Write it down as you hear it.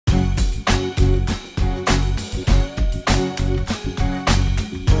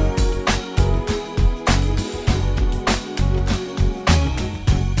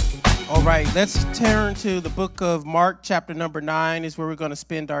right, let's turn to the book of Mark, chapter number 9 is where we're going to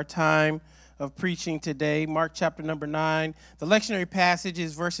spend our time of preaching today. Mark chapter number 9. The lectionary passage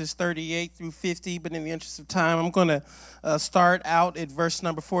is verses 38 through 50, but in the interest of time, I'm going to start out at verse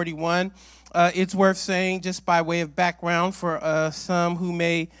number 41. It's worth saying, just by way of background for some who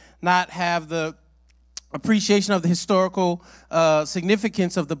may not have the appreciation of the historical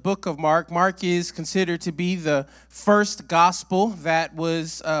significance of the book of Mark. Mark is considered to be the first gospel that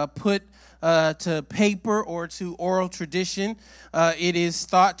was put to paper or to oral tradition. It is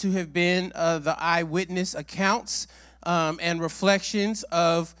thought to have been the eyewitness accounts and reflections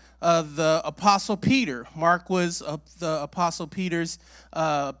of the Apostle Peter. Mark was the Apostle Peter's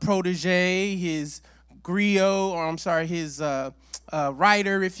protege, his his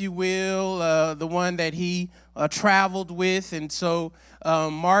writer, if you will, the one that he traveled with. And so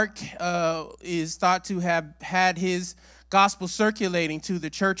Mark is thought to have had his gospel circulating to the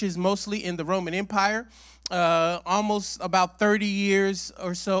churches, mostly in the Roman Empire, almost about 30 years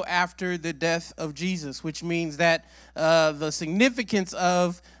or so after the death of Jesus, which means that the significance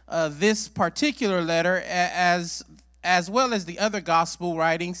of this particular letter, as well as the other gospel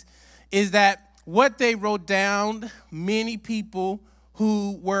writings, is that what they wrote down, many people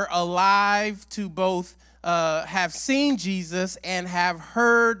who were alive to both have seen Jesus and have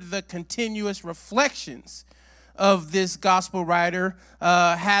heard the continuous reflections of this gospel writer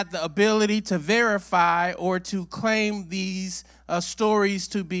had the ability to verify or to claim these stories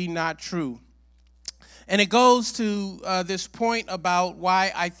to be not true. And it goes to this point about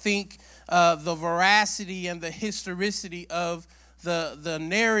why I think the veracity and the historicity of the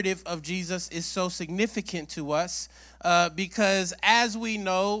narrative of Jesus is so significant to us, because as we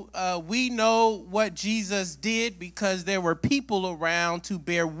know what Jesus did because there were people around to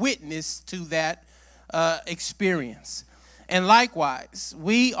bear witness to that experience. And likewise,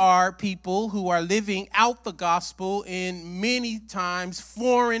 we are people who are living out the gospel in many times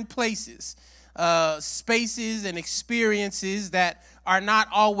foreign places, spaces and experiences that are not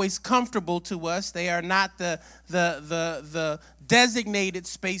always comfortable to us. They are not the designated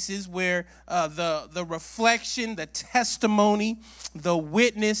spaces where the reflection, the testimony, the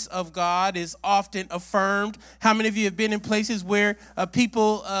witness of God is often affirmed. How many of you have been in places where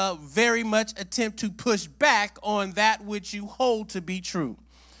people very much attempt to push back on that which you hold to be true?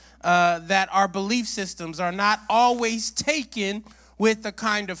 That our belief systems are not always taken with the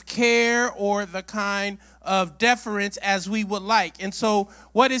kind of care or the kind of deference as we would like. And so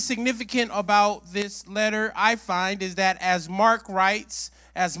what is significant about this letter, I find, is that as Mark writes,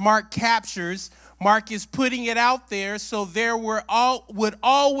 as Mark captures, Mark is putting it out there so there would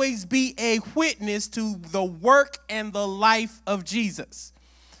always be a witness to the work and the life of Jesus.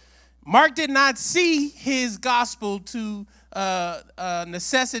 Mark did not see his gospel to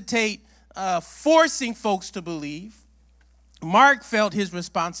necessitate forcing folks to believe. Mark felt his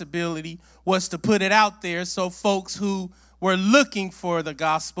responsibility was to put it out there so folks who were looking for the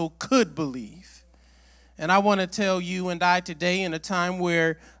gospel could believe. And I want to tell you and I today, in a time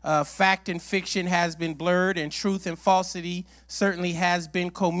where fact and fiction has been blurred and truth and falsity certainly has been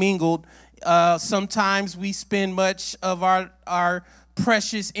commingled, sometimes we spend much of our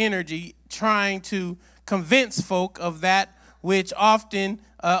precious energy trying to convince folk of that which often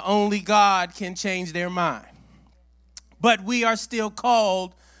only God can change their mind. But we are still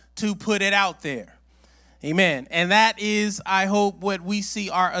called to put it out there. Amen. And that is, I hope, what we see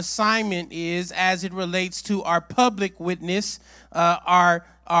our assignment is as it relates to our public witness, our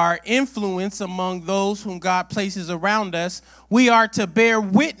influence among those whom God places around us. We are to bear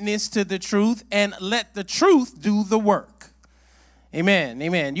witness to the truth and let the truth do the work. Amen.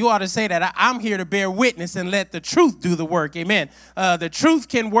 Amen. You ought to say that. I'm here to bear witness and let the truth do the work. Amen. The truth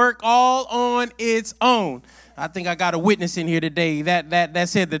can work all on its own. I think I got a witness in here today that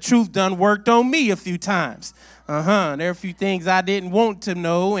said the truth done worked on me a few times. There are a few things I didn't want to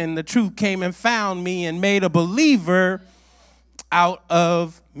know, and the truth came and found me and made a believer out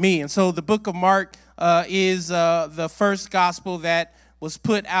of me. And so the book of Mark is the first gospel that was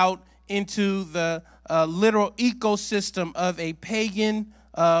put out into the literal ecosystem of a pagan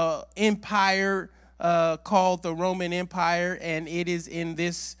empire called the Roman Empire, and it is in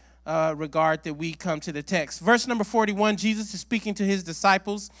this regard that we come to the text. Verse number 41, Jesus is speaking to his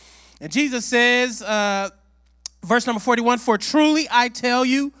disciples, and Jesus says, verse number 41, "For truly I tell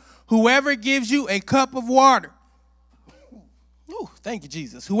you, whoever gives you a cup of water," thank you,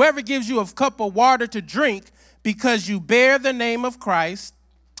 Jesus, "whoever gives you a cup of water to drink because you bear the name of Christ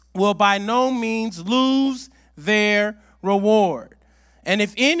will by no means lose their reward. And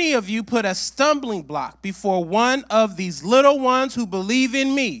if any of you put a stumbling block before one of these little ones who believe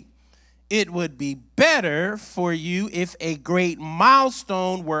in me, it would be better for you if a great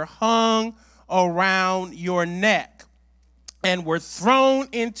milestone were hung around your neck and were thrown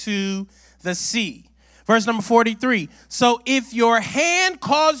into the sea. Verse number 43. So if your hand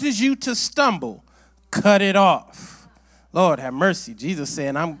causes you to stumble, cut it off. Lord have mercy. Jesus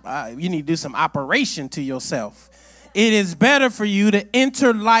saying, you need to do some operation to yourself. It is better for you to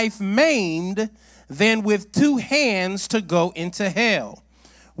enter life maimed than with two hands to go into hell,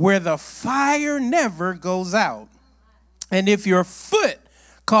 where the fire never goes out. And if your foot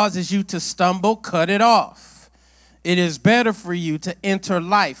causes you to stumble, cut it off. It is better for you to enter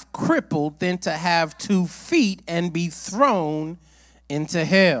life crippled than to have 2 feet and be thrown into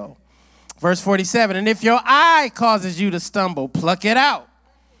hell. Verse 47, and if your eye causes you to stumble, pluck it out.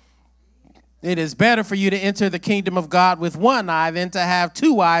 It is better for you to enter the kingdom of God with 1 eye than to have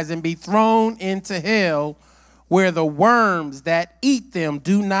 2 eyes and be thrown into hell, where the worms that eat them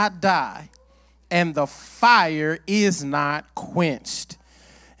do not die, and the fire is not quenched.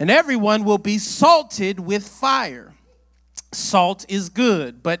 And everyone will be salted with fire. Salt is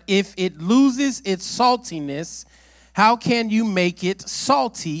good, but if it loses its saltiness, how can you make it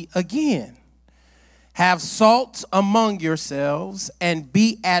salty again? Have salt among yourselves and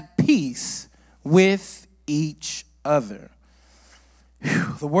be at peace with each other.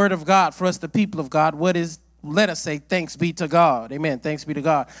 Whew, the word of God for us, the people of God. Let us say thanks be to God. Amen. Thanks be to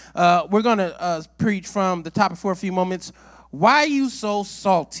God. We're going to preach from the topic for a few moments. Why are you so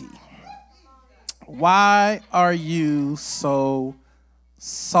salty? Why are you so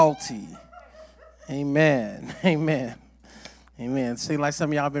salty? Amen. Amen. Amen. Seems like some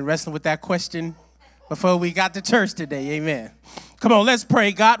of y'all have been wrestling with that question before we got to church today. Amen. Come on, let's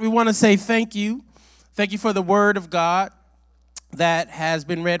pray. God, we want to say thank you. Thank you for the word of God that has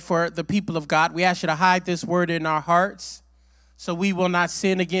been read for the people of God. We ask you to hide this word in our hearts so we will not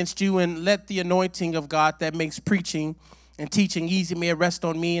sin against you, and let the anointing of God that makes preaching and teaching easy may rest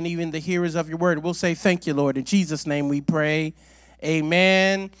on me and even the hearers of your word. We'll say thank you, Lord. In Jesus' name we pray.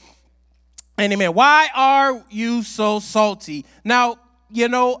 Amen and amen. Why are you so salty? Now,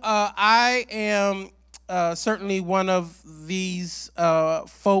 I am certainly one of these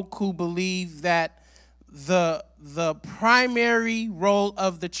folk who believe that the primary role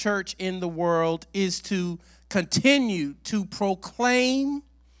of the church in the world is to continue to proclaim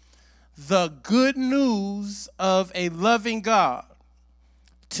the good news of a loving God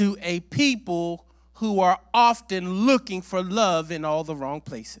to a people who are often looking for love in all the wrong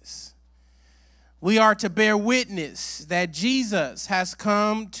places. We are to bear witness that Jesus has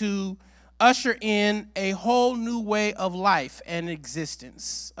come to usher in a whole new way of life and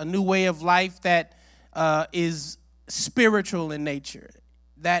existence, a new way of life that is spiritual in nature,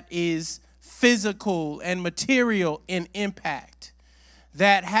 that is physical and material in impact,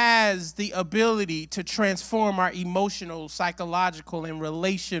 that has the ability to transform our emotional, psychological, and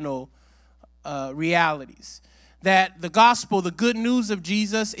relational realities. That the gospel, the good news of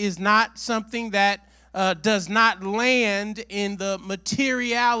Jesus, is not something that does not land in the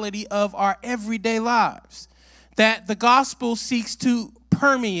materiality of our everyday lives. That the gospel seeks to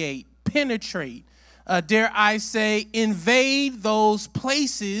permeate, penetrate, dare I say, invade those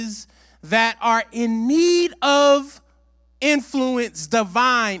places that are in need of influence,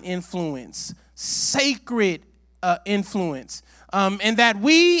 divine influence, sacred influence. And that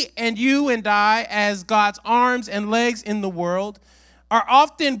we and you and I, as God's arms and legs in the world, are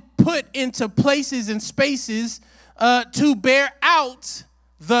often put into places and spaces to bear out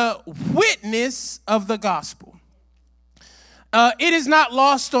the witness of the gospel. It is not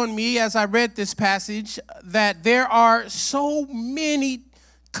lost on me as I read this passage that there are so many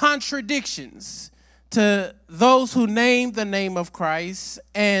contradictions to those who name the name of Christ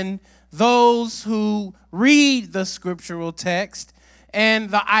and those who read the scriptural text and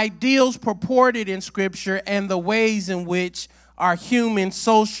the ideals purported in Scripture and the ways in which our human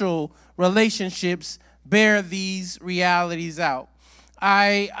social relationships bear these realities out.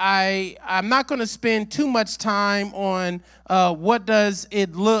 I'm not going to spend too much time on what does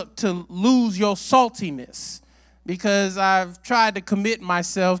it look to lose your saltiness, because I've tried to commit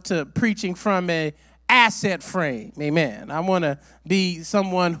myself to preaching from an asset frame. Amen. I want to be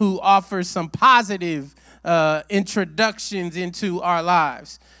someone who offers some positive introductions into our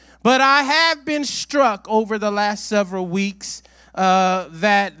lives. But I have been struck over the last several weeks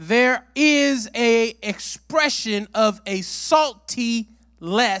that there is an expression of a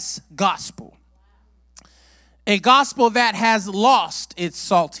salty-less gospel. A gospel that has lost its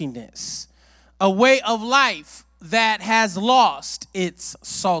saltiness. A way of life that has lost its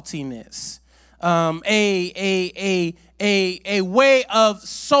saltiness. a way of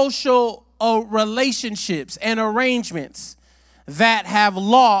social relationships and arrangements that have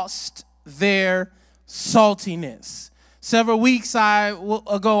lost their saltiness. Several weeks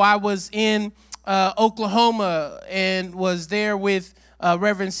ago, I was in Oklahoma and was there with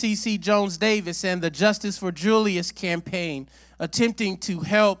Reverend C.C. Jones Davis and the Justice for Julius campaign, attempting to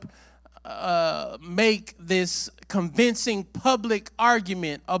help make this convincing public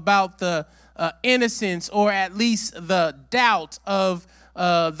argument about the innocence, or at least the doubt of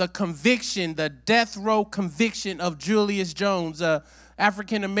the conviction, the death row conviction of Julius Jones,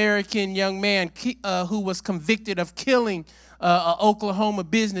 African-American young man who was convicted of killing an Oklahoma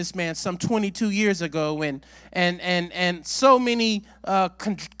businessman some 22 years ago, and so many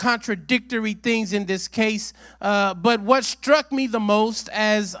contradictory things in this case. But what struck me the most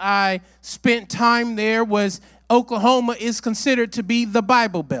as I spent time there was Oklahoma is considered to be the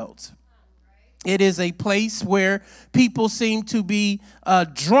Bible Belt. It is a place where people seem to be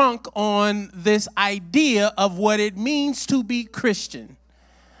drunk on this idea of what it means to be Christian.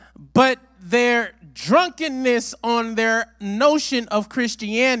 But their drunkenness on their notion of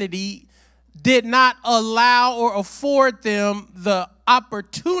Christianity did not allow or afford them the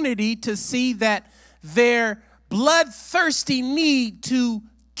opportunity to see that their bloodthirsty need to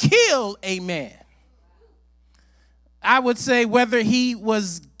kill a man, I would say whether he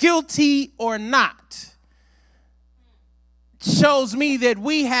was guilty or not, shows me that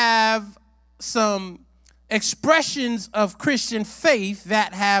we have some expressions of Christian faith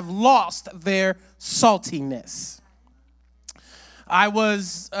that have lost their saltiness. I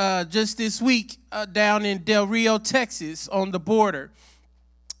was just this week down in Del Rio, Texas, on the border,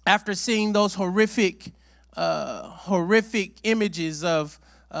 after seeing those horrific images of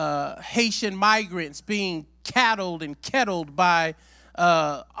Haitian migrants being cattled and kettled by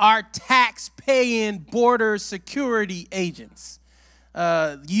our tax-paying border security agents,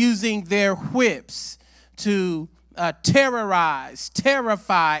 using their whips to terrorize,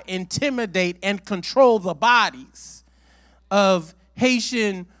 terrify, intimidate, and control the bodies of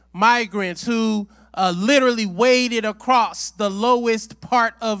Haitian migrants who literally waded across the lowest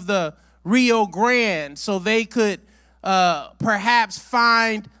part of the Rio Grande so they could perhaps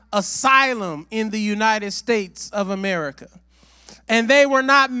find asylum in the United States of America. And they were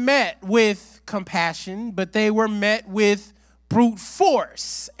not met with compassion, but they were met with brute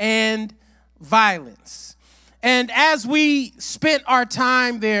force and violence. And as we spent our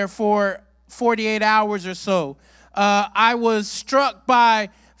time there for 48 hours or so, I was struck by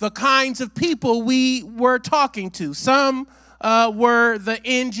the kinds of people we were talking to. Some were the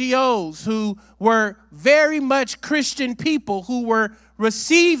NGOs who were very much Christian people who were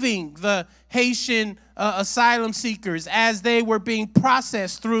receiving the Haitian asylum seekers as they were being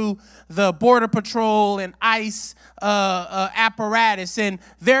processed through the Border Patrol and ICE apparatus, and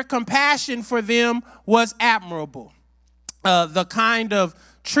their compassion for them was admirable. The kind of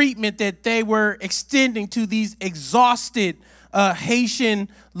treatment that they were extending to these exhausted Haitian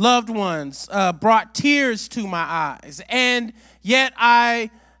loved ones brought tears to my eyes. And yet I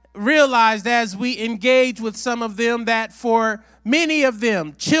realized as we engaged with some of them that for many of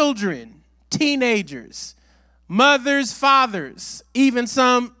them, children, teenagers, mothers, fathers, even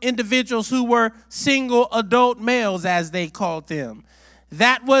some individuals who were single adult males, as they called them,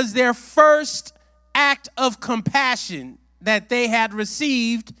 that was their first act of compassion that they had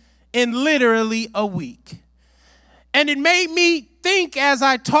received in literally a week. And it made me think, as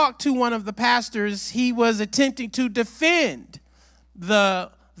I talked to one of the pastors, he was attempting to defend the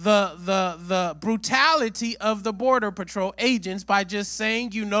brutality of the Border Patrol agents by just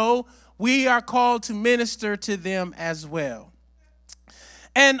saying, you know, we are called to minister to them as well.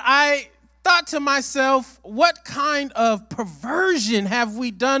 And I thought to myself, what kind of perversion have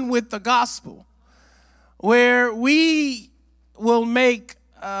we done with the gospel, where we will make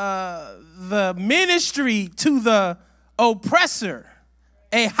the ministry to the oppressor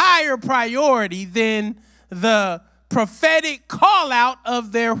a higher priority than the prophetic call out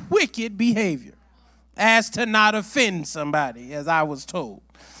of their wicked behavior, as to not offend somebody, as I was told.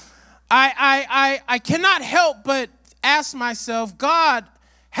 I cannot help but ask myself, God,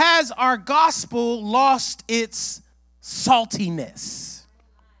 has our gospel lost its saltiness?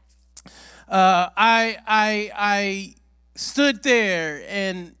 I stood there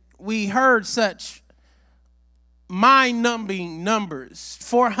and we heard such mind-numbing numbers.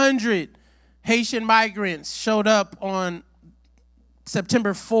 400 Haitian migrants showed up on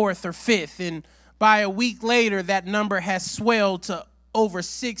September 4th or 5th, and by a week later, that number has swelled to over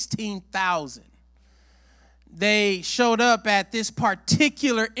 16,000. they showed up at this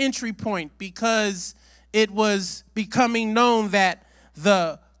particular entry point because it was becoming known that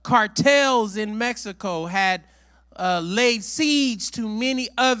the cartels in Mexico had laid siege to many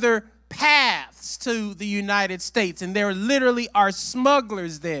other paths to the United States. And there literally are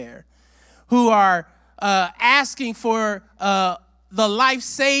smugglers there who are asking for the life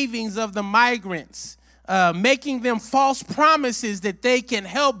savings of the migrants, making them false promises that they can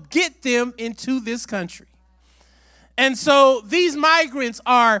help get them into this country. And so these migrants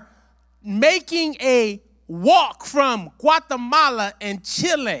are making a walk from Guatemala and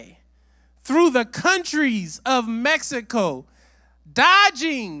Chile through the countries of Mexico,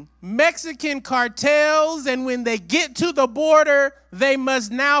 dodging Mexican cartels, and when they get to the border, they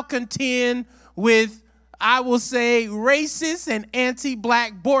must now contend with, I will say, racist and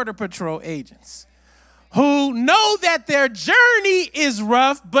anti-black Border Patrol agents who know that their journey is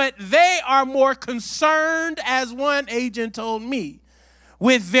rough, but they are more concerned, as one agent told me,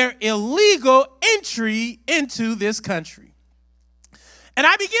 with their illegal entry into this country. And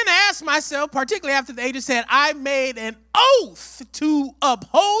I began to ask myself, particularly after the agent said, I made an oath to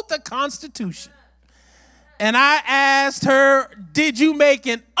uphold the Constitution. And I asked her, did you make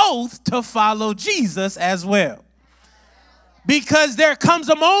an oath to follow Jesus as well? Because there comes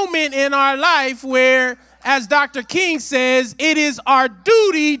a moment in our life where, as Dr. King says, it is our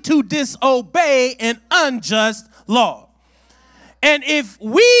duty to disobey an unjust law. And if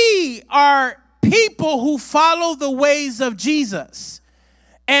we are people who follow the ways of Jesus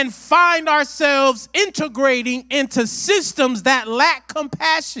and find ourselves integrating into systems that lack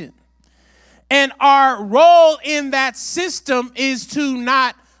compassion, and our role in that system is to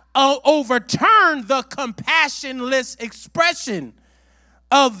not overturn the compassionless expression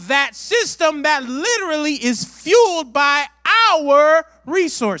of that system that literally is fueled by our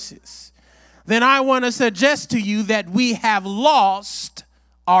resources, then I want to suggest to you that we have lost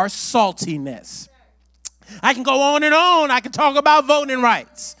our saltiness. I can go on and on. I can talk about voting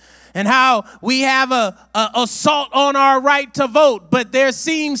rights and how we have a assault on our right to vote, but there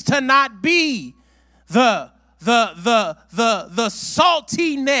seems to not be the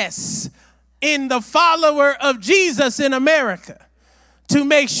saltiness in the follower of Jesus in America to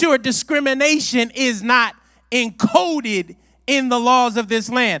make sure discrimination is not encoded in the laws of this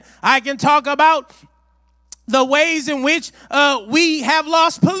land. I can talk about the ways in which we have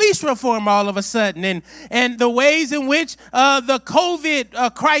lost police reform all of a sudden, and the ways in which the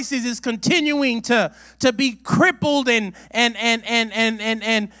COVID crisis is continuing to be crippled and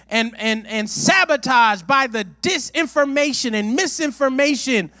sabotaged by the disinformation and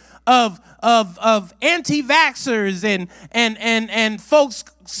misinformation of anti-vaxxers and folks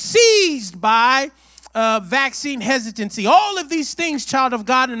seized by vaccine hesitancy. All of these things, child of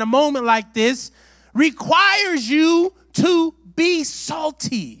God, in a moment like this, requires you to be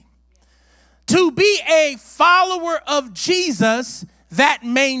salty, to be a follower of Jesus that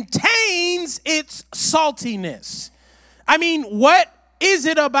maintains its saltiness. I mean, what is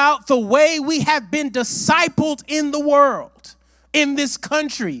it about the way we have been discipled in the world, in this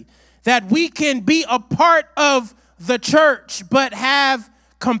country, that we can be a part of the church but have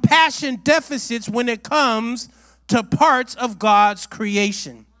compassion deficits when it comes to parts of God's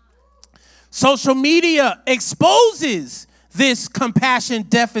creation? Social media exposes this compassion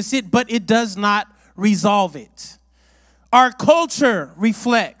deficit, but it does not resolve it. Our culture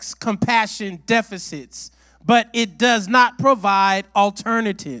reflects compassion deficits, but it does not provide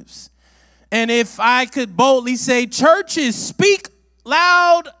alternatives. And if I could boldly say, churches speak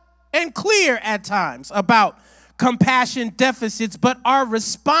loud and clear at times about compassion deficits, but our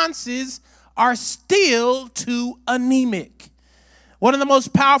responses are still too anemic. One of the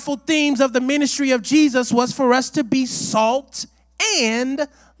most powerful themes of the ministry of Jesus was for us to be salt and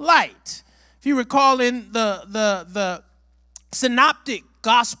light. If you recall in the synoptic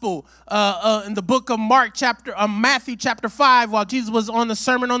gospel in the book of Matthew chapter 5, while Jesus was on the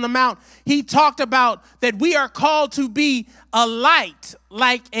Sermon on the Mount, he talked about that we are called to be a light,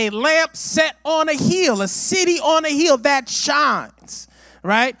 like a lamp set on a hill, a city on a hill that shines,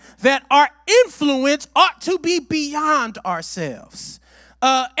 right? That our influence ought to be beyond ourselves.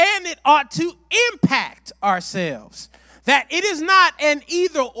 And it ought to impact ourselves. That it is not an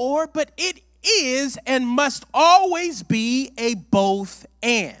either or, but it is and must always be a both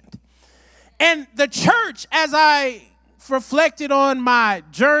and. And the church, as I reflected on my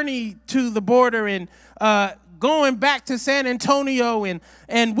journey to the border and going back to San Antonio,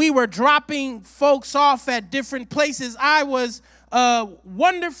 and we were dropping folks off at different places, I was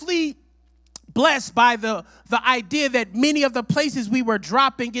wonderfully blessed by the idea that many of the places we were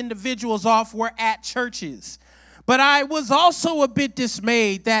dropping individuals off were at churches. But I was also a bit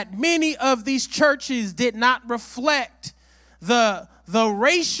dismayed that many of these churches did not reflect the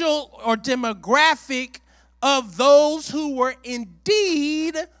racial or demographic of those who were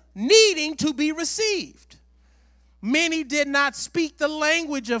indeed needing to be received. Many did not speak the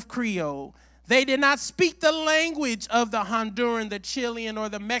language of Creole. They did not speak the language of the Honduran, the Chilean, or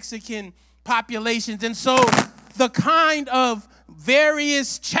the Mexican populations. And so the kind of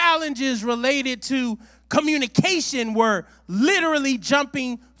various challenges related to communication were literally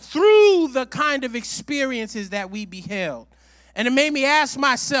jumping through the kind of experiences that we beheld. And it made me ask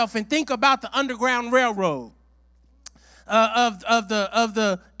myself and think about the Underground Railroad of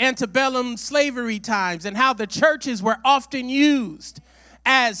the antebellum slavery times, and how the churches were often used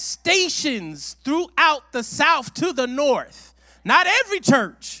as stations throughout the South to the North. Not every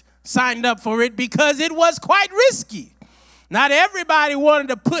church signed up for it because it was quite risky. Not everybody wanted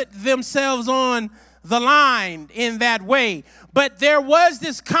to put themselves on the line in that way. But there was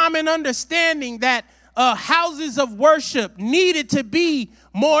this common understanding that houses of worship needed to be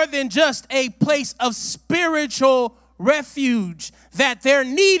more than just a place of spiritual refuge, that there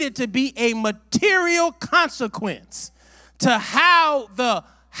needed to be a material consequence to how the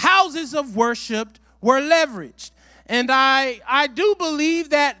houses of worship were leveraged. And I do believe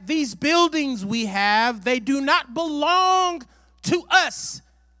that these buildings we have, they do not belong to us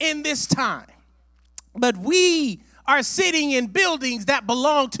in this time. But we are sitting in buildings that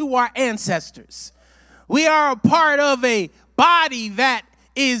belong to our ancestors. We are a part of a body that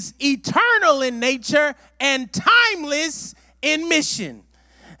is eternal in nature and timeless in mission.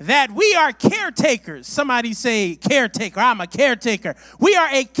 That we are caretakers. Somebody say caretaker. I'm a caretaker. We are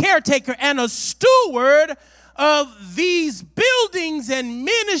a caretaker and a steward of these buildings and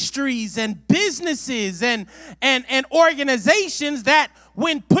ministries and businesses and organizations that,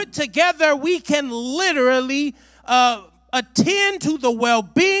 when put together, we can literally attend to the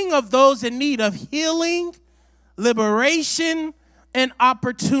well-being of those in need of healing, liberation, and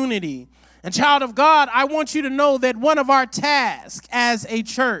opportunity. And child of God, I want you to know that one of our tasks as a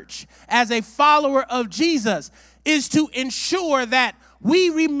church, as a follower of Jesus, is to ensure that we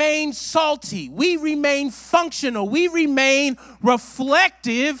remain salty, we remain functional, we remain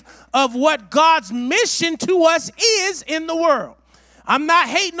reflective of what God's mission to us is in the world. I'm not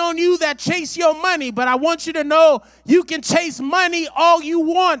hating on you that chase your money, but I want you to know you can chase money all you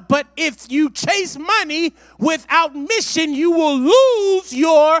want, but if you chase money without mission, you will lose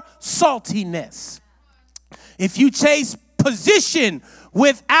your saltiness. If you chase position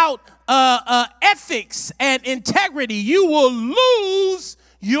without ethics and integrity, you will lose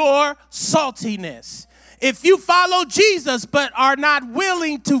your saltiness. If you follow Jesus but are not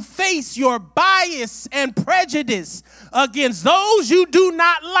willing to face your bias and prejudice against those you do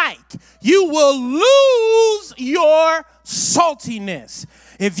not like, you will lose your saltiness.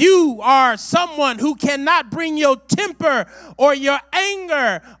 If you are someone who cannot bring your temper or your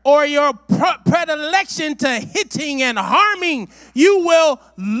anger or your predilection to hitting and harming, you will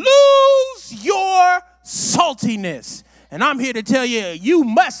lose your saltiness. And I'm here to tell you, you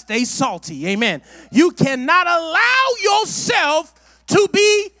must stay salty. Amen. You cannot allow yourself to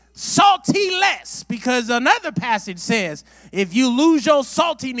be salty less, because another passage says, if you lose your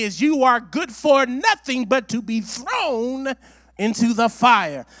saltiness, you are good for nothing but to be thrown into the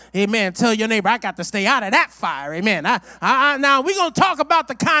fire. Amen. Tell your neighbor, I got to stay out of that fire. Amen. Now, we're going to talk about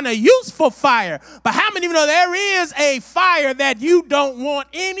the kind of useful fire, but how many of you know there is a fire that you don't want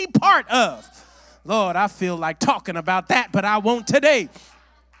any part of? Lord, I feel like talking about that, but I won't today.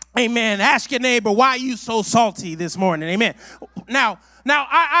 Amen. Ask your neighbor, why are you so salty this morning? Amen. Now,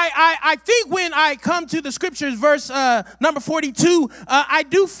 I think when I come to the scriptures, verse number 42, I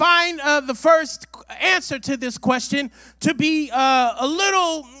do find the first answer to this question to be a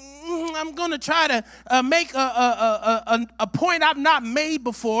little, I'm going to try to make a point I've not made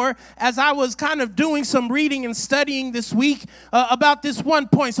before as I was kind of doing some reading and studying this week about this one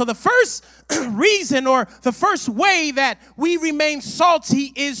point. So the first reason, or the first way that we remain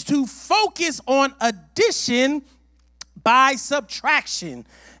salty, is to focus on addition by subtraction.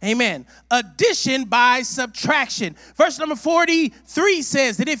 Amen. Addition by subtraction. Verse number 43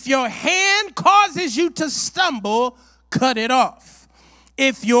 says that if your hand causes you to stumble, cut it off.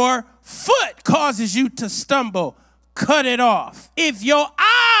 If your foot causes you to stumble, cut it off. If your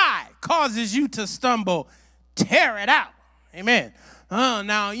eye causes you to stumble, tear it out. Amen.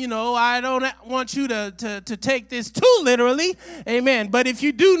 Now, I don't want you to take this too literally, amen. But if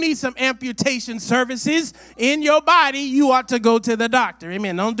you do need some amputation services in your body, you ought to go to the doctor,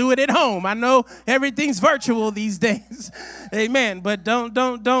 amen. Don't do it at home. I know everything's virtual these days, amen. But don't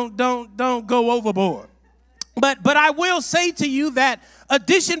go overboard. But I will say to you that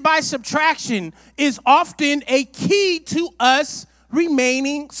addition by subtraction is often a key to us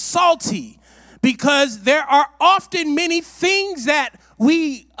remaining salty, because there are often many things that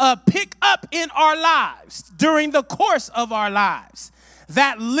we pick up in our lives during the course of our lives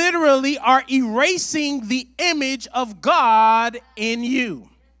that literally are erasing the image of God in you.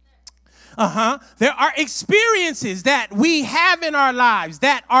 There are experiences that we have in our lives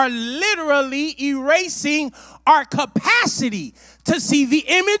that are literally erasing our capacity to see the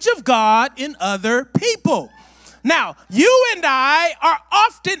image of God in other people. Now, you and I are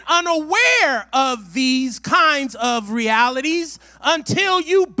often unaware of these kinds of realities until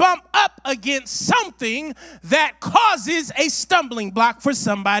you bump up against something that causes a stumbling block for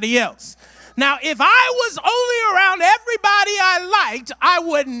somebody else. Now, if I was only around everybody I liked, I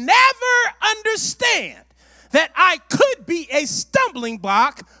would never understand that I could be a stumbling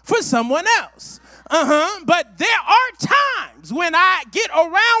block for someone else. But there are times when I get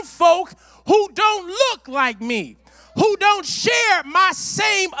around folk who don't look like me, who don't share my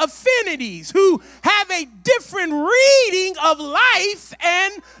same affinities, who have a different reading of life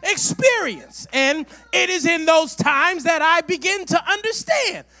and experience. And it is in those times that I begin to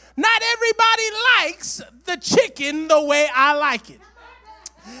understand not everybody likes the chicken the way I like it.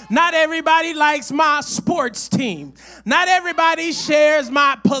 Not everybody likes my sports team. Not everybody shares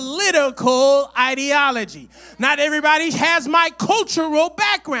my political ideology. Not everybody has my cultural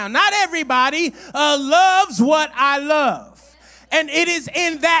background. Not everybody loves what I love. And it is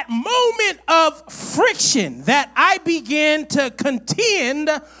in that moment of friction that I begin to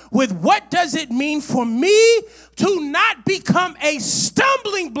contend with what does it mean for me to not become a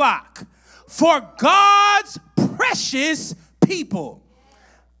stumbling block for God's precious people.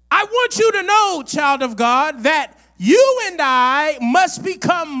 I want you to know, child of God, that you and I must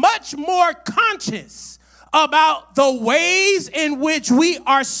become much more conscious about the ways in which we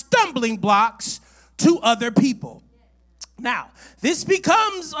are stumbling blocks to other people. Now, this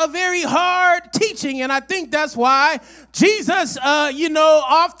becomes a very hard teaching, and I think that's why Jesus,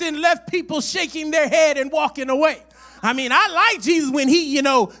 often left people shaking their head and walking away. I mean, I like Jesus when he,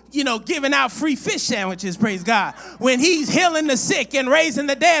 giving out free fish sandwiches, praise God. When he's healing the sick and raising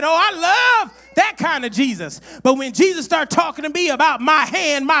the dead. Oh, I love that kind of Jesus. But when Jesus started talking to me about my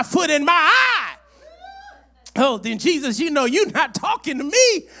hand, my foot, and my eye, oh, then Jesus, you're not talking to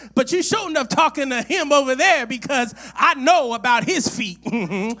me, but you sure enough talking to him over there, because I know about his feet.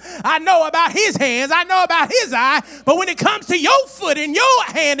 I know about his hands. I know about his eye. But when it comes to your foot and your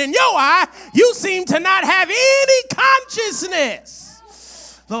hand and your eye, you seem to not have any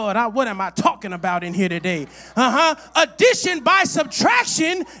consciousness. Lord, what am I talking about in here today? Addition by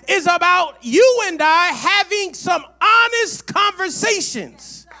subtraction is about you and I having some honest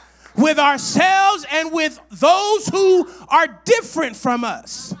conversations with ourselves and with those who are different from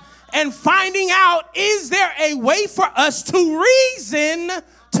us, and finding out, is there a way for us to reason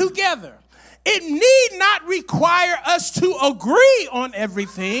together? It need not require us to agree on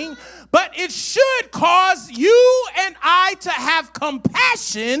everything, but it should cause you and I to have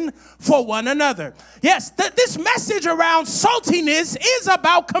compassion for one another. Yes, this message around saltiness is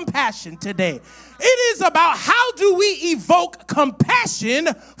about compassion today. It is about how do we evoke compassion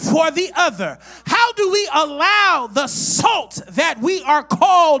for the other? How do we allow the salt that we are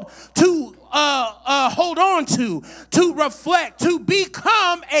called to hold on to reflect, to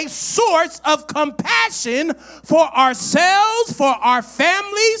become a source of compassion for ourselves, for our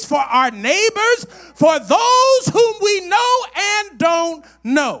families, for our neighbors, for those whom we know and don't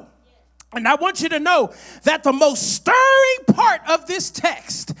know? And I want you to know that the most stirring part of this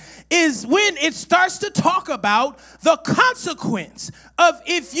text is when it starts to talk about the consequence of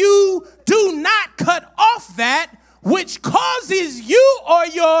if you do not cut off that which causes you or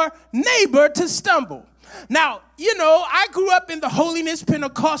your neighbor to stumble. Now, I grew up in the Holiness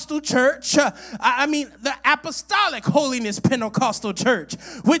Pentecostal Church. The Apostolic Holiness Pentecostal Church,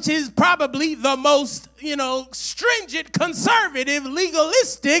 which is probably the most, stringent, conservative,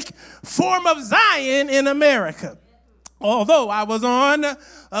 legalistic form of Zion in America. Although I was on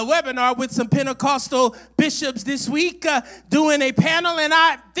a webinar with some Pentecostal bishops this week doing a panel, and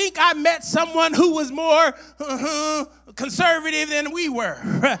I think I met someone who was more conservative than we were.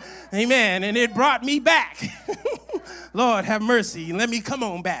 Amen. And it brought me back. Lord, have mercy. Let me come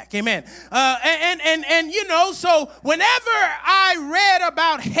on back. Amen. And you know, so whenever I read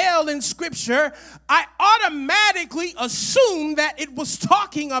about hell in Scripture, I automatically assumed that it was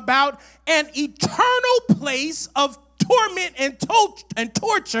talking about an eternal place of torment and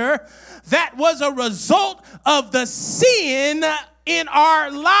torture that was a result of the sin in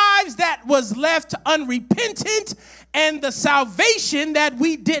our lives that was left unrepentant and the salvation that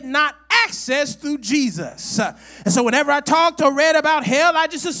we did not access through Jesus. And so whenever I talked or read about hell, I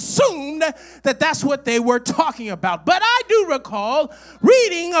just assumed that that's what they were talking about. But I do recall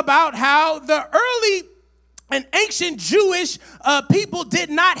reading about how the early and ancient Jewish people did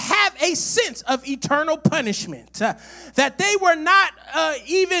not have a sense of eternal punishment, that they were not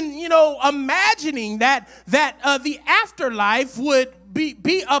even, imagining that the afterlife would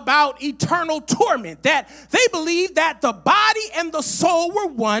be about eternal torment, that they believed that the body and the soul were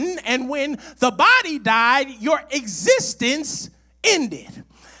one, and when the body died, your existence ended.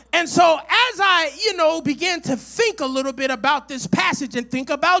 And so as I, began to think a little bit about this passage and think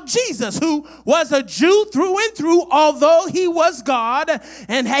about Jesus, who was a Jew through and through, although he was God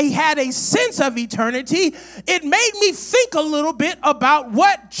and he had a sense of eternity, it made me think a little bit about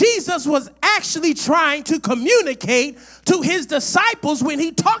what Jesus was actually trying to communicate to his disciples when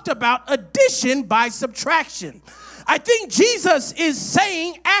he talked about addition by subtraction. I think Jesus is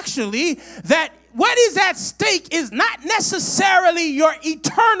saying actually that what is at stake is not necessarily your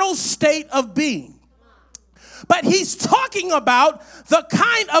eternal state of being, but he's talking about the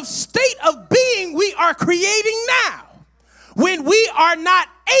kind of state of being we are creating now, when we are not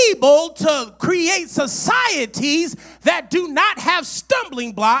able to create societies that do not have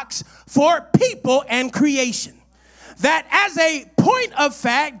stumbling blocks for people and creation. That as a point of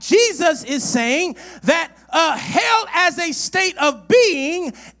fact, Jesus is saying that hell as a state of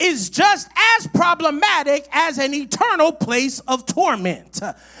being is just as problematic as an eternal place of torment.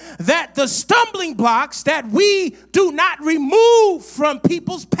 That the stumbling blocks that we do not remove from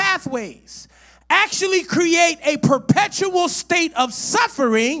people's pathways actually create a perpetual state of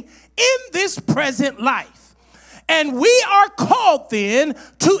suffering in this present life. And we are called then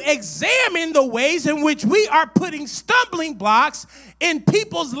to examine the ways in which we are putting stumbling blocks in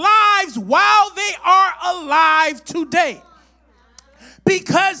people's lives while they are alive today.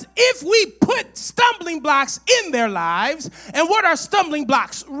 Because if we put stumbling blocks in their lives, and what are stumbling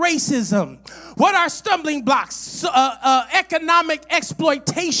blocks? Racism. What are stumbling blocks? Economic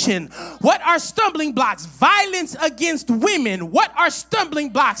exploitation. What are stumbling blocks? Violence against women. What are stumbling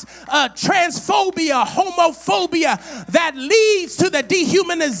blocks? Transphobia, homophobia that leads to the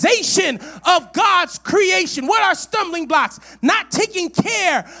dehumanization of God's creation. What are stumbling blocks? Not taking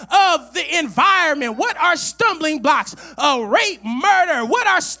care of the environment. What are stumbling blocks? Rape, murder. What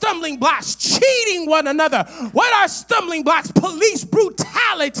are stumbling blocks? Cheating one another. What are stumbling blocks? Police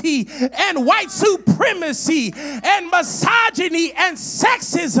brutality and white supremacy and misogyny and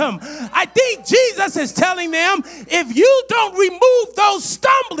sexism. I think Jesus is telling them, if you don't remove those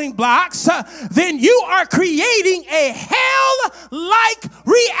stumbling blocks, then you are creating a hell-like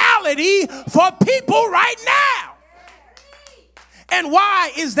reality for people right now. And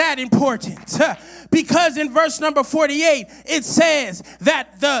why is that important? Because in verse number 48, it says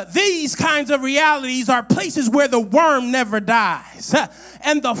that these kinds of realities are places where the worm never dies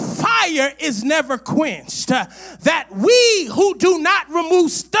and the fire is never quenched. That we who do not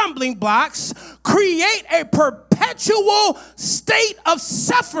remove stumbling blocks create a perpetual state of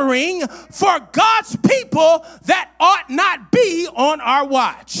suffering for God's people that ought not be on our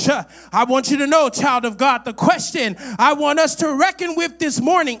watch. I want you to know, child of God, the question I want us to reckon with this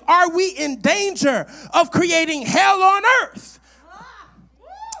morning: are we in danger of creating hell on earth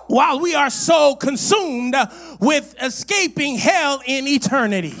while we are so consumed with escaping hell in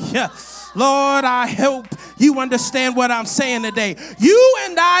eternity? Lord, I hope you understand what I'm saying today. You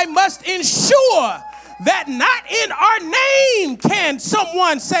and I must ensure that not in our name can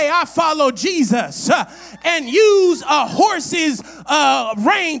someone say, I follow Jesus, and use a horse's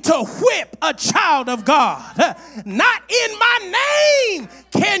rein to whip a child of God. Not in my name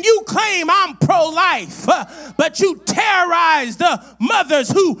can you claim I'm pro-life, but you terrorize the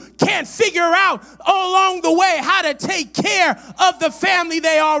mothers who can't figure out along the way how to take care of the family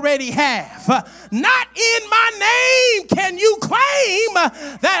they already have. Not in my name can you claim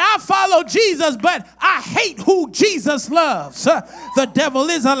that I follow Jesus, but I hate who Jesus loves. The devil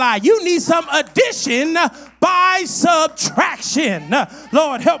is a lie. You need some addition by subtraction.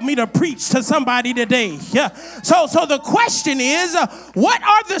 Lord, help me to preach to somebody today. So the question is, what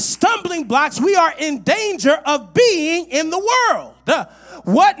are the stumbling blocks we are in danger of being in the world?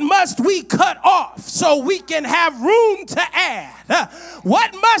 What must we cut off so we can have room to add?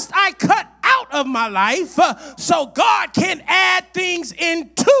 What must I cut out of my life so God can add things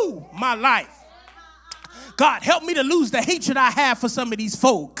into my life? God, help me to lose the hatred I have for some of these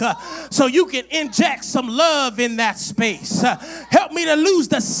folk so you can inject some love in that space. Help me to lose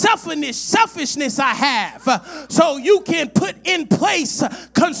the selfishness I have so you can put in place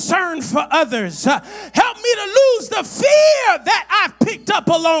concern for others. Help me to lose the fear that I've picked up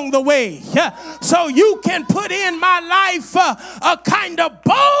along the way so you can put in my life a kind of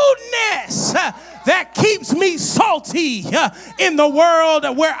boldness that keeps me salty in the world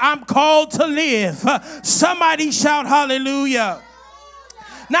where I'm called to live. Somebody shout hallelujah.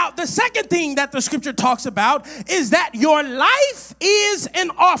 Now, the second thing that the scripture talks about is that your life is an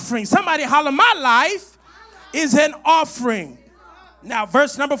offering. Somebody holler, my life is an offering. Now,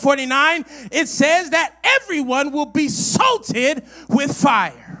 verse number 49, it says that everyone will be salted with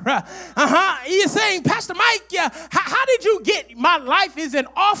fire. You're saying, Pastor Mike, how did you get my life is an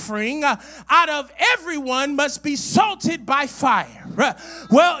offering out of everyone must be salted by fire?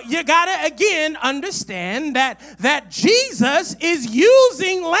 Well, you got to, again, understand that Jesus is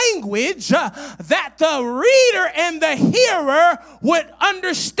using language that the reader and the hearer would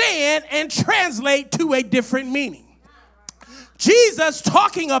understand and translate to a different meaning. Jesus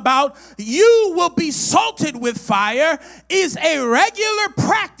talking about you will be salted with fire is a regular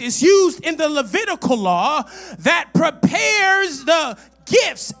practice used in the Levitical law that prepares the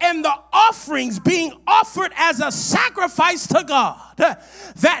gifts and the offerings being offered as a sacrifice to God.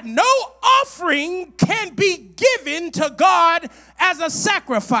 That no offering can be given to God as a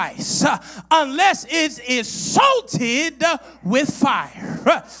sacrifice unless it is salted with fire.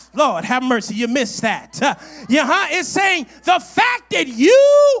 Lord, have mercy, you missed that. It's saying the fact that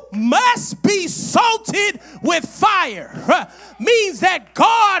you must be salted with fire means that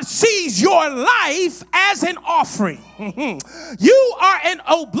God sees your life as an offering. You are an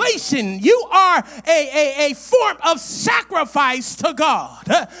oblation. You are a form of sacrifice to God.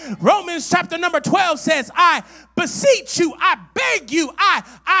 Romans chapter number 12 says, I beseech you, I beg you,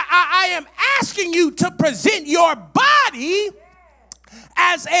 I am asking you to present your body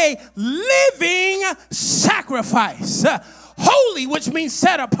as a living sacrifice. Holy, which means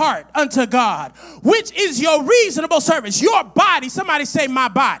set apart unto God, which is your reasonable service. Your body, somebody say my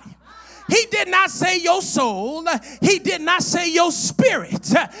body. He did not say your soul. He did not say your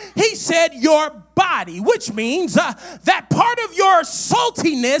spirit. He said your body, which means that part of your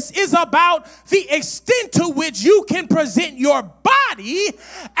saltiness is about the extent to which you can present your body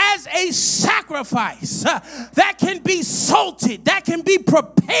as a sacrifice that can be salted, that can be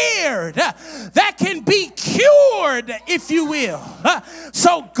prepared, that can be cured, if you will.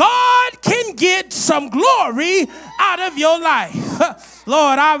 So God can get some glory out of your life.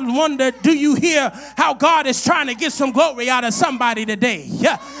 Lord, I wonder, do you hear how God is trying to get some glory out of somebody today?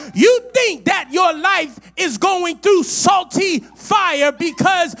 You think that your life is going through salty fire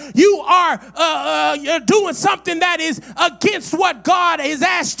because you are you're doing something that is against what God has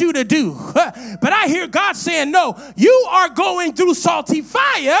asked you to do. But I hear God saying, no, you are going through salty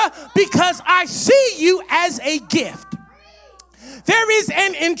fire because I see you as a gift. There is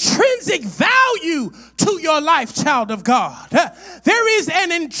an intrinsic value to your life, child of God. There is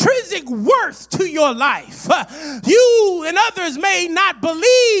an intrinsic worth to your life. You and others may not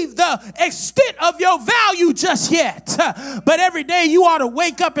believe the extent of your value just yet, but every day you ought to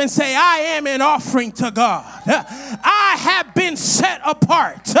wake up and say, I am an offering to God. I have been set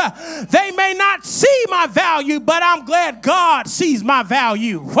apart. They may not see my value, but I'm glad God sees my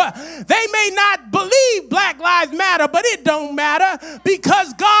value. They may not believe Black Lives Matter, but it don't matter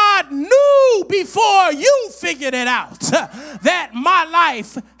because God knew before you figured it out that my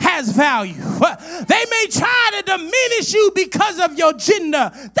life has value. They may try to diminish you because of your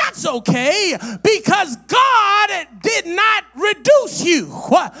gender. That's okay, because God did not reduce you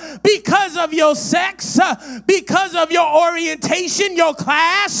because of your sex, because of your orientation, your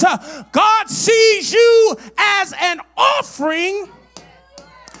class. God sees you as an offering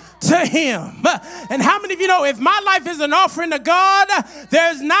to him. And how many of you know if my life is an offering to God,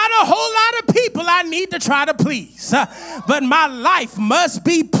 there's not a whole lot of people I need to try to please. But my life must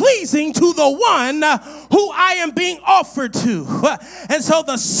be pleasing to the one who I am being offered to. And so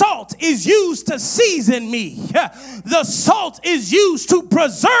the salt is used to season me. The salt is used to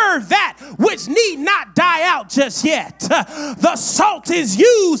preserve that which need not die out just yet. The salt is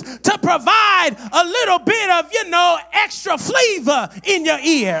used to provide a little bit of, extra flavor in your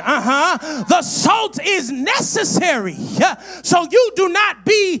ear. The salt is necessary. So you do not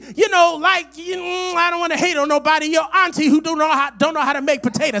be, I don't want to hate on nobody, your auntie who don't know how to make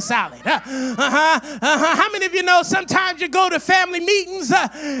potato salad. How many of you know sometimes you go to family meetings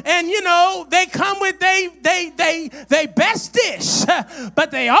and, they come with they best dish,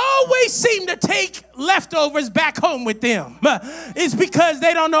 but they always seem to take leftovers back home with them. It's because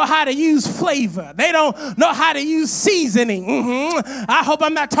they don't know how to use flavor. They don't know how to use seasoning. I hope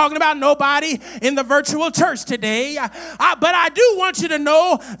I'm not talking about nobody in the virtual church today. But I do want you to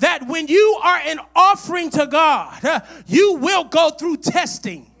know that when you are an offering to God, you will go through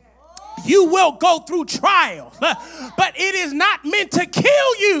testing. You will go through trials, but it is not meant to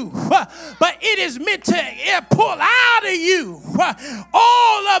kill you, but it is meant to pull out of you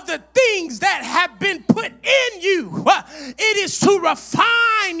all of the things that have been put in you. It is to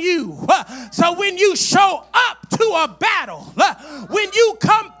refine you. So when you show up to a battle, when you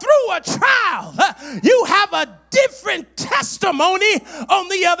come through a trial, you have a different testimony on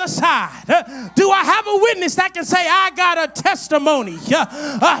the other side. Do I have a witness that can say, I got a testimony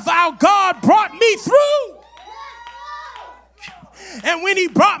of how God brought me through? And when he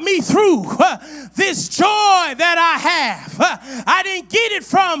brought me through, this joy that I have, I didn't get it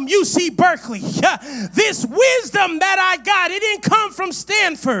from UC Berkeley. This wisdom that I got, it didn't come from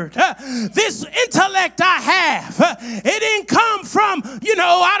Stanford. This intellect I have, it didn't come from,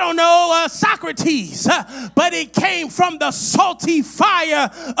 Socrates, but it came from the salty fire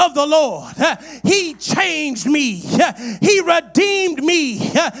of the Lord. He changed me. He redeemed me.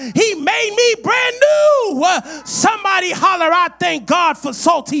 He made me brand new. Somebody holler, I thank God for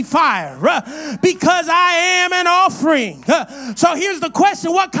salty fire because I am an offering. So here's the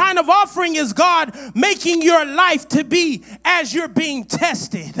question. What kind of offering is God making your life to be as you're being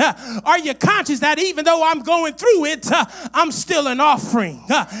tested? Are you conscious that even though I'm going through it, I'm still an offering?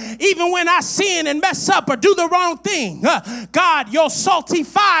 Even when I sin and mess up or do the wrong thing, God, your salty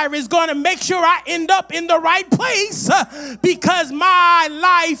fire is going to make sure I end up in the right place because my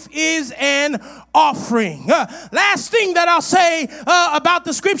life is an offering. Last thing that I'll say about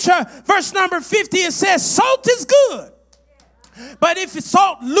the scripture, verse number 50, it says, salt is good. But if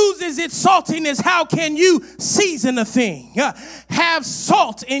salt loses its saltiness, how can you season a thing? Have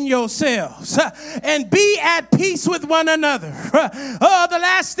salt in yourselves and be at peace with one another. The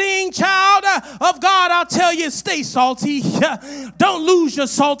last thing, child of God, I'll tell you, stay salty. Don't lose your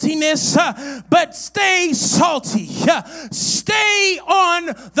saltiness, but stay salty. Stay on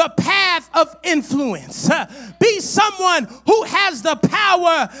the path of influence. Be someone who has the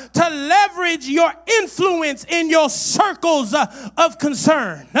power to leverage your influence in your circles of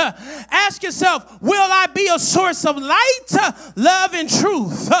concern. Ask yourself, will I be a source of light, love, and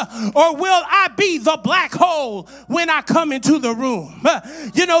truth? Or will I be the black hole when I come into the room?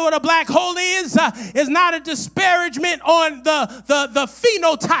 You know what a black hole is? It's not a disparagement on the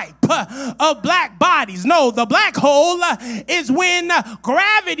phenotype of black bodies. No, the black hole is when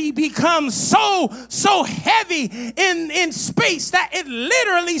gravity becomes so heavy in space that it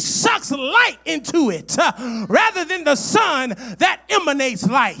literally sucks light into it rather than the sun that emanates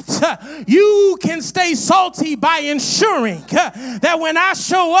light. You can stay salty by ensuring that when I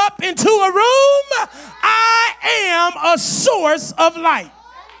show up into a room, I am a source of light.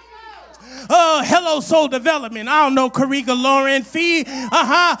 Hello, Soul Development. I don't know, Karika, Lauren, Fee.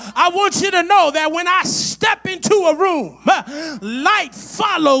 I want you to know that when I step into a room, light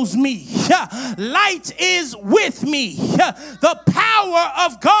follows me. Light is with me. The power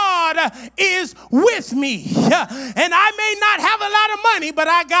of God is with me. And I may not have a lot of money, but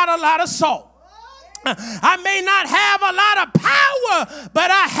I got a lot of salt. I may not have a lot of power,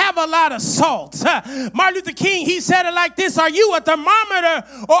 but I have a lot of salt. Martin Luther King, he said it like this: are you a thermometer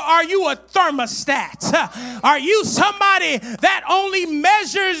or are you a thermostat? Are you somebody that only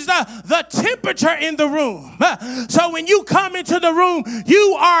measures the temperature in the room? So when you come into the room,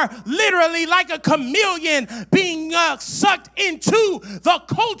 you are literally like a chameleon being sucked into the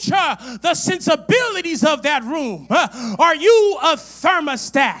culture, the sensibilities of that room. Are you a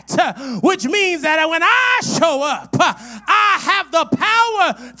thermostat? Which means that when I show up, I have the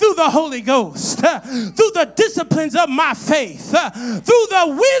power through the Holy Ghost, through the disciplines of my faith, through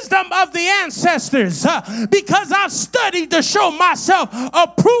the wisdom of the ancestors, because I've studied to show myself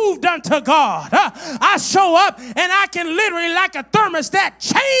approved unto God. I show up and I can literally, like a thermostat,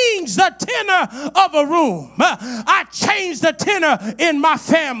 change the tenor of a room. I change the tenor in my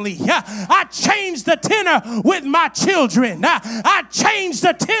family. I change the tenor with my children. I change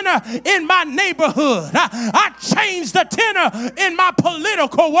the tenor in my neighborhood. I change the tenor in my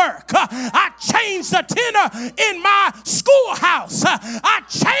political work. I change the tenor in my schoolhouse. I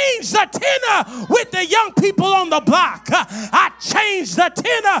change the tenor with the young people on the block. I change the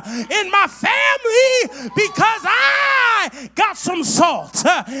tenor in my family because I got some salt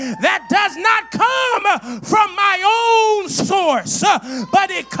that does not come from my own source,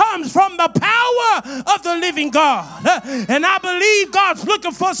 but it comes from the power of the living God. And I believe God's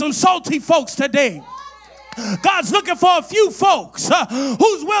looking for some salty folks today. God's looking for a few folks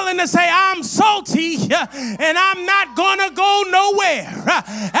who's willing to say, I'm salty and I'm not going to go nowhere.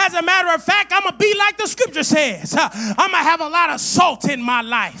 As a matter of fact, I'm going to be like the scripture says. I'm going to have a lot of salt in my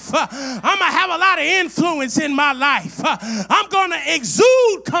life. I'm going to have a lot of influence in my life. I'm going to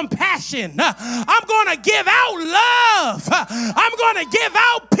exude compassion. I'm going to give out love. I'm going to give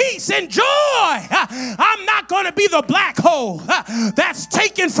out peace and joy. I'm not going to be the black hole that's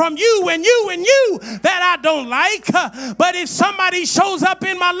taken from you and you and you that I don't like. But if somebody shows up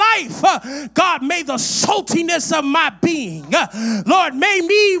in my life, God, may the saltiness of my being, Lord, may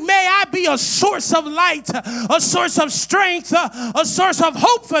I be a source of light, a source of strength, a source of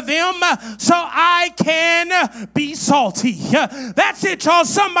hope for them, so I can be salty. That's it, y'all.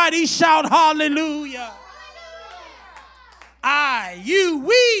 Somebody shout hallelujah.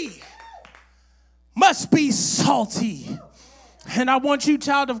 We must be salty. And I want you,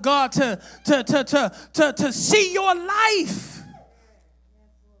 child of God, to see your life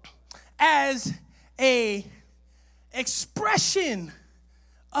as a expression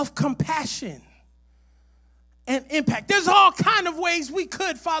of compassion and impact. There's all kind of ways we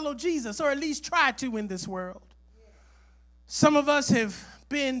could follow Jesus, or at least try to in this world. Some of us have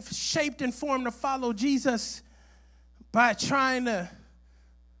been shaped and formed to follow Jesus by trying to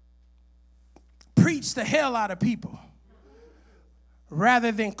preach the hell out of people,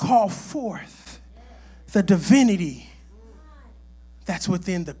 rather than call forth the divinity that's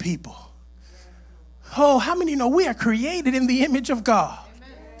within the people. Oh, how many know we are created in the image of God?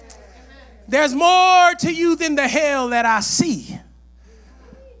 There's more to you than the hell that I see.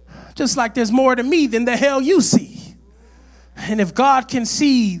 Just like there's more to me than the hell you see. And if God can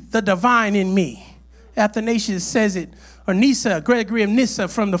see the divine in me, Athanasius says it, or Nyssa, Gregory of Nyssa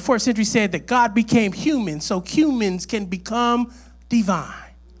from the 4th century said that God became human so humans can become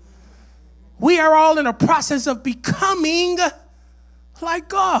divine. We are all in a process of becoming like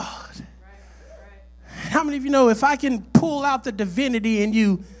God. How many of you know if I can pull out the divinity in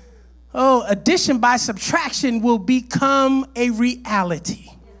you, addition by subtraction will become a reality.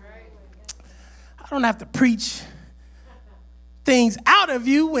 I don't have to preach things out of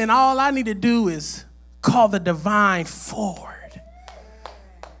you when all I need to do is call the divine forward.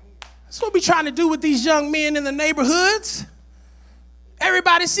 That's what we're trying to do with these young men in the neighborhoods.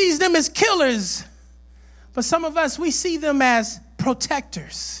 Everybody sees them as killers, but some of us, we see them as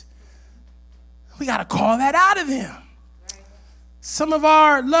protectors. We got to call that out of them. Some of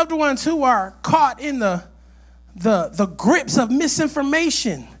our loved ones who are caught in the grips of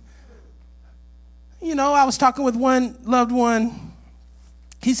misinformation. You know, I was talking with one loved one.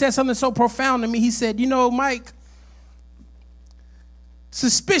 He said something so profound to me. He said, you know, Mike,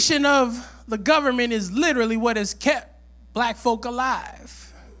 suspicion of the government is literally what has kept black folk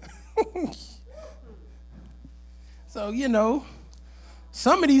alive. So, you know,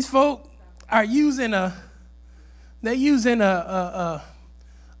 some of these folk are using a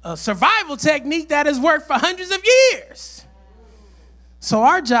survival technique that has worked for hundreds of years. So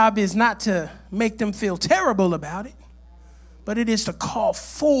our job is not to make them feel terrible about it, but it is to call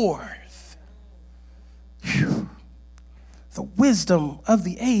forth the wisdom of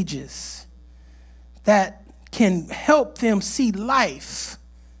the ages that can help them see life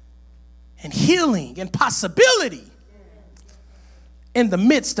and healing and possibility in the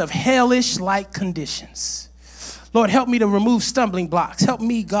midst of hellish-like conditions. Lord, help me to remove stumbling blocks. Help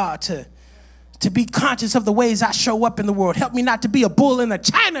me, God, to be conscious of the ways I show up in the world. Help me not to be a bull in a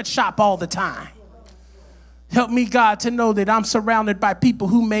china shop all the time. Help me, God, to know that I'm surrounded by people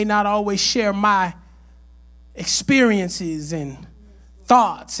who may not always share my experiences and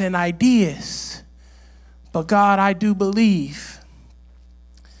thoughts and ideas. But God, I do believe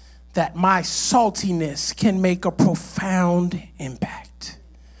that my saltiness can make a profound impact.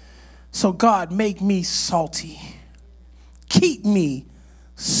 So God, make me salty. Keep me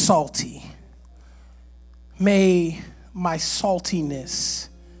salty. May my saltiness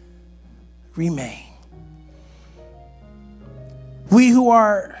remain. We who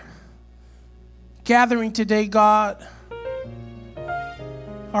are gathering today, God,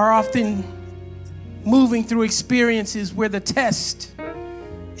 are often moving through experiences where the test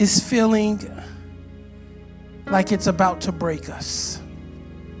is feeling like it's about to break us.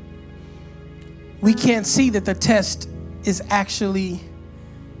 We can't see that the test is actually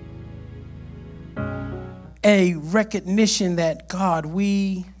a recognition that, God,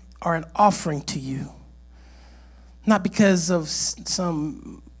 we are an offering to you. Not because of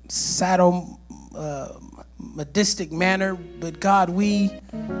some sadistic manner, but God, we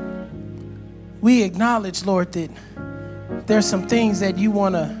acknowledge, Lord, that there's some things that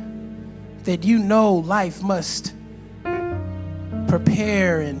you know life must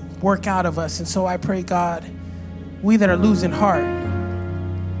prepare and work out of us. And so I pray, God, we that are losing heart,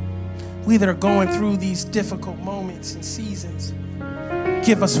 we that are going through these difficult moments and seasons,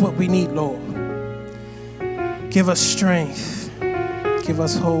 give us what we need, Lord. Give us strength. Give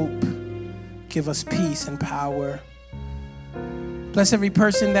us hope. Give us peace and power. Bless every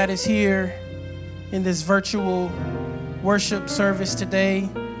person that is here in this virtual worship service today.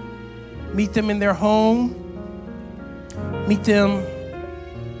 Meet them in their home. Meet them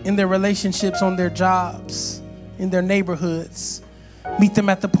in their relationships, on their jobs, in their neighborhoods. Meet them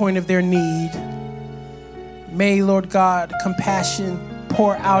at the point of their need. May, Lord God, compassion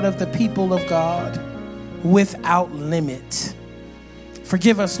pour out of the people of God without limit.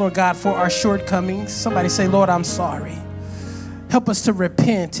 Forgive us, Lord God, for our shortcomings. Somebody say, Lord, I'm sorry. Help us to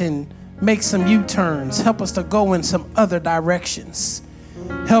repent and make some U-turns. Help us to go in some other directions.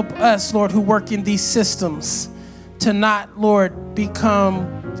 Help us, Lord, who work in these systems to not, Lord, become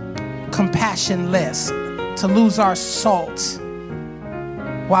compassionless, to lose our salt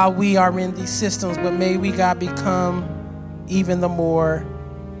while we are in these systems, but may we, God, become even the more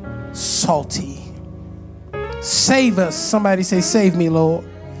salty. Save us. Somebody say, save me, Lord.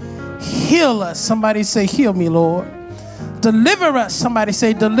 Heal us. Somebody say, heal me, Lord. Deliver us. Somebody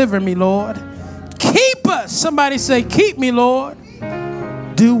say, deliver me, Lord. Keep us. Somebody say, keep me, Lord.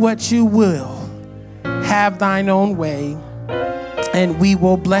 Do what you will. Have thine own way, and we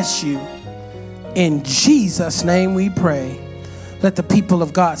will bless you. In Jesus' name we pray. Let the people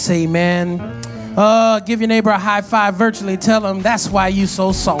of God say amen. Give your neighbor a high five virtually. Tell them that's why you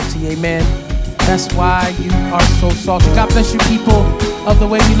so salty. Amen. That's why you are so salty. God bless you, people of the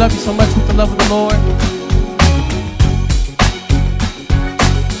way. We love you so much with the love of the Lord.